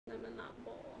them in that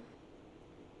bowl.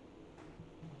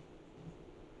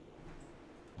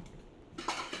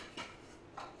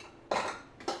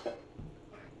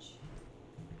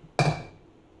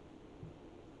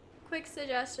 Quick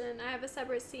suggestion, I have a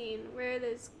separate scene where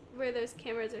those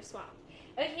cameras are swapped.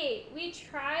 Okay,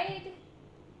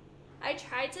 I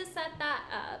tried to set that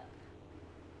up,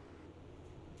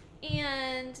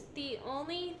 and the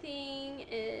only thing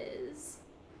is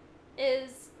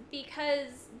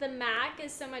because the Mac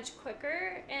is so much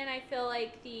quicker and I feel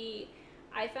like the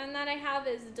iPhone that I have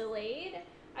is delayed.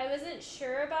 I wasn't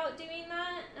sure about doing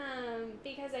that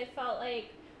because I felt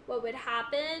like what would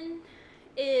happen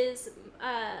is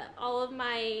all of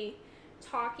my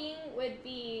talking would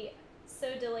be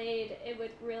so delayed it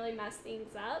would really mess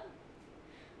things up.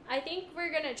 I think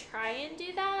we're gonna try and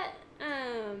do that.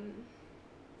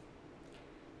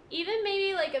 Even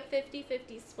maybe like a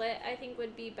 50-50 split I think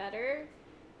would be better.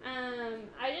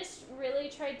 I just really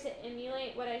tried to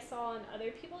emulate what I saw on other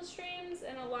people's streams,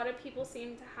 and a lot of people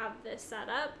seem to have this set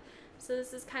up. So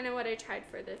this is kind of what I tried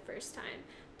for the first time.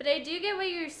 But I do get what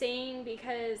you're saying,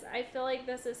 because I feel like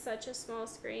this is such a small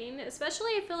screen,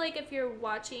 especially I feel like if you're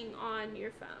watching on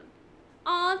your phone.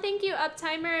 Aw, thank you,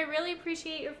 Uptimer. I really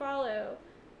appreciate your follow.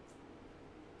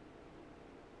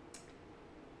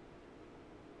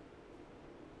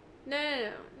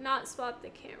 No, not swap the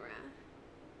camera.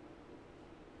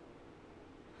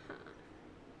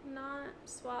 Not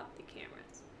swap the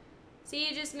cameras. So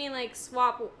you just mean like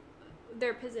swap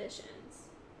their positions.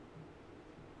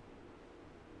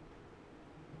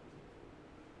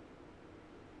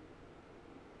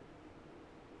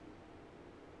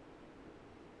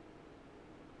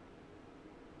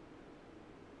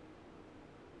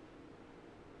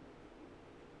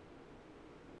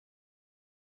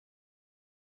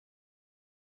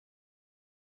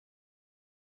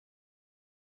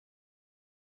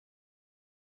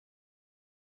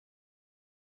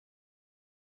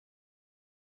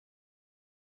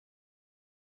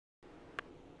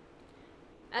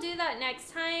 I'll do that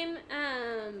next time,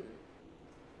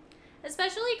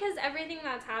 especially because everything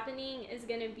that's happening is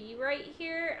going to be right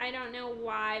here. I don't know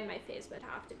why my face would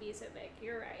have to be so big.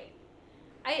 You're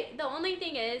right. The only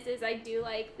thing is I do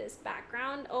like this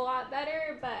background a lot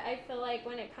better, but I feel like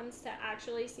when it comes to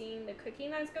actually seeing the cooking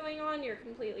that's going on, you're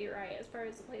completely right as far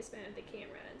as the placement of the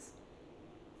cameras.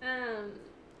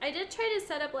 I did try to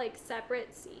set up like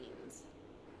separate scenes.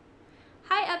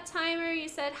 Hi, Uptimer. You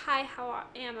said, hi, how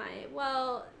am I?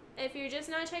 Well, if you're just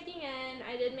not checking in,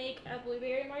 I did make a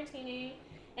blueberry martini,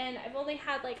 and I've only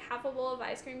had like half a bowl of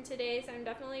ice cream today, so I'm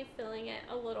definitely feeling it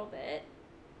a little bit.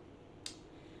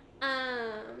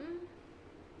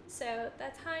 So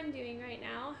that's how I'm doing right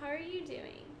now. How are you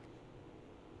doing?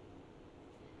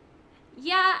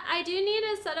 Yeah, I do need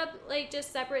to set up like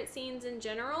just separate scenes in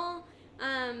general.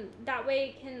 That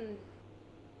way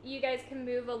you guys can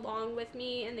move along with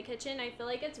me in the kitchen. I feel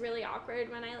like it's really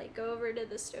awkward when I like go over to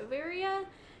the stove area.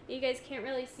 You guys can't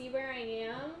really see where I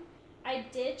am. I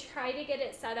did try to get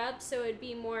it set up so it'd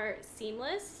be more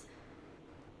seamless.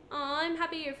 Aw, I'm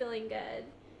happy you're feeling good.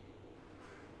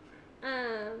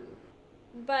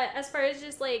 But as far as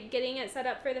just like getting it set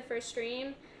up for the first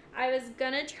stream, I was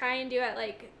gonna try and do it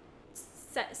like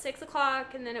 6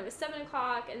 o'clock, and then it was 7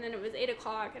 o'clock, and then it was 8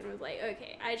 o'clock, and I was like,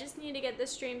 okay, I just need to get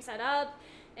this stream set up.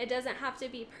 It doesn't have to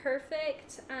be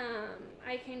perfect.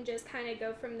 I can just kind of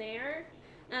go from there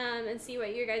and see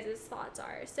what your guys' thoughts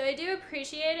are. So I do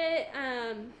appreciate it.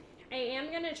 I am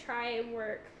going to try and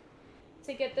work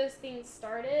to get those things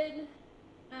started.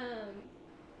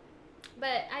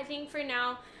 But I think for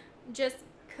now, just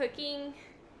cooking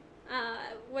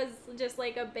was just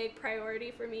like a big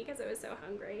priority for me because I was so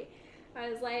hungry. I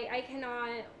was like, I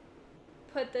cannot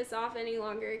put this off any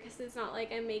longer because it's not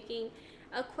like I'm making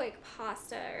a quick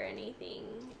pasta or anything.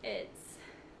 It's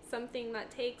something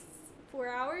that takes 4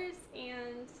 hours,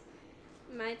 and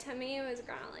my tummy was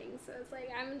growling, so it's like,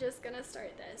 I'm just gonna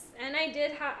start this. And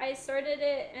I started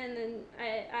it, and then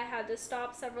I had to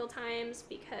stop several times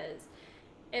because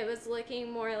it was looking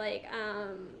more like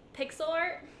pixel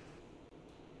art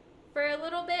for a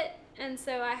little bit, and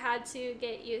so I had to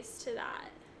get used to that.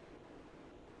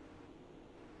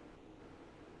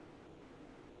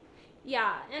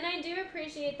 Yeah, and I do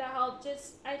appreciate the help.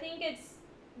 I think it's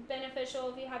beneficial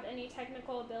if you have any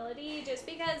technical ability, just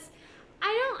because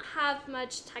I don't have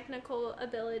much technical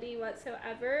ability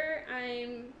whatsoever.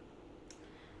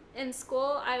 In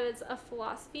school, I was a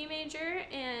philosophy major,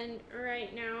 and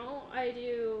right now I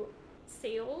do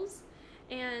sales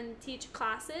and teach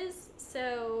classes.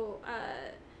 So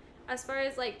as far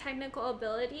as like technical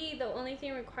ability, the only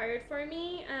thing required for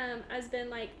me has been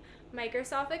like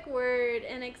Microsoft Word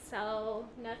and Excel,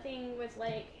 nothing with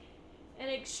like an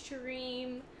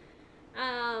extreme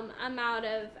amount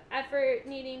of effort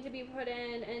needing to be put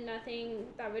in, and nothing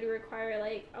that would require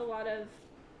like a lot of,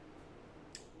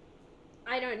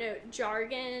 I don't know,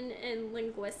 jargon and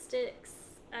linguistics,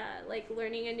 like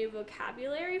learning a new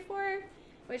vocabulary for,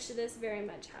 which this very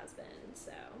much has been.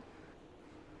 So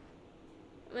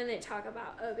when they talk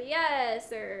about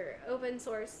OBS or open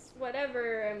source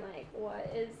whatever, I'm like,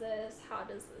 what is this? How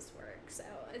does this work? So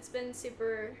it's been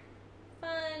super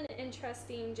fun,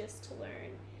 interesting just to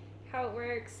learn how it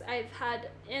works. I've had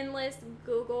endless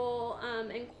Google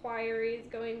inquiries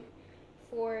going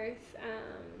forth.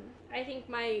 I think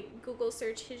my Google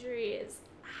search history is,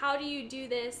 how do you do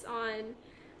this on,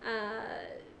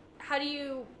 how do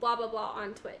you blah blah blah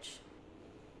on Twitch?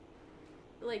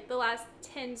 Like the last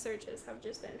 10 searches have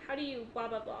just been, how do you blah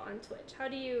blah blah on Twitch? How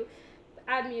do you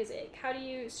add music? How do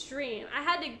you stream? I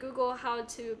had to Google how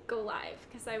to go live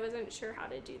because I wasn't sure how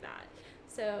to do that.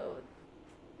 So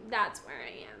that's where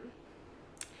I am.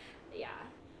 Yeah.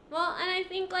 Well, and I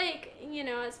think like, you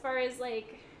know, as far as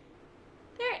like,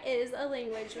 there is a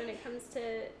language when it comes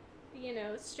to, you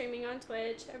know, streaming on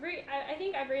Twitch. I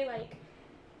think every like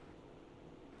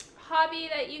hobby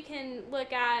that you can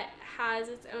look at has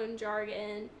its own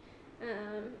jargon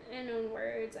and own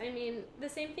words. I mean, the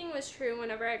same thing was true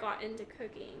whenever I got into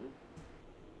cooking.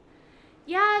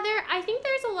 Yeah, I think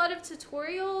there's a lot of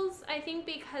tutorials. I think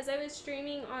because I was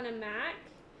streaming on a Mac,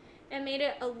 it made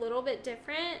it a little bit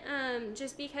different,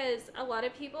 just because a lot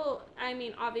of people, I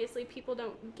mean, obviously people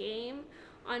don't game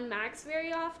on Macs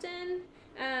very often,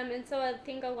 and so I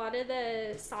think a lot of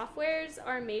the softwares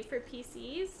are made for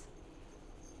PCs,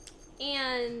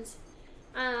 and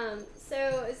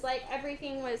so it's like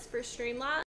everything was for Streamlabs.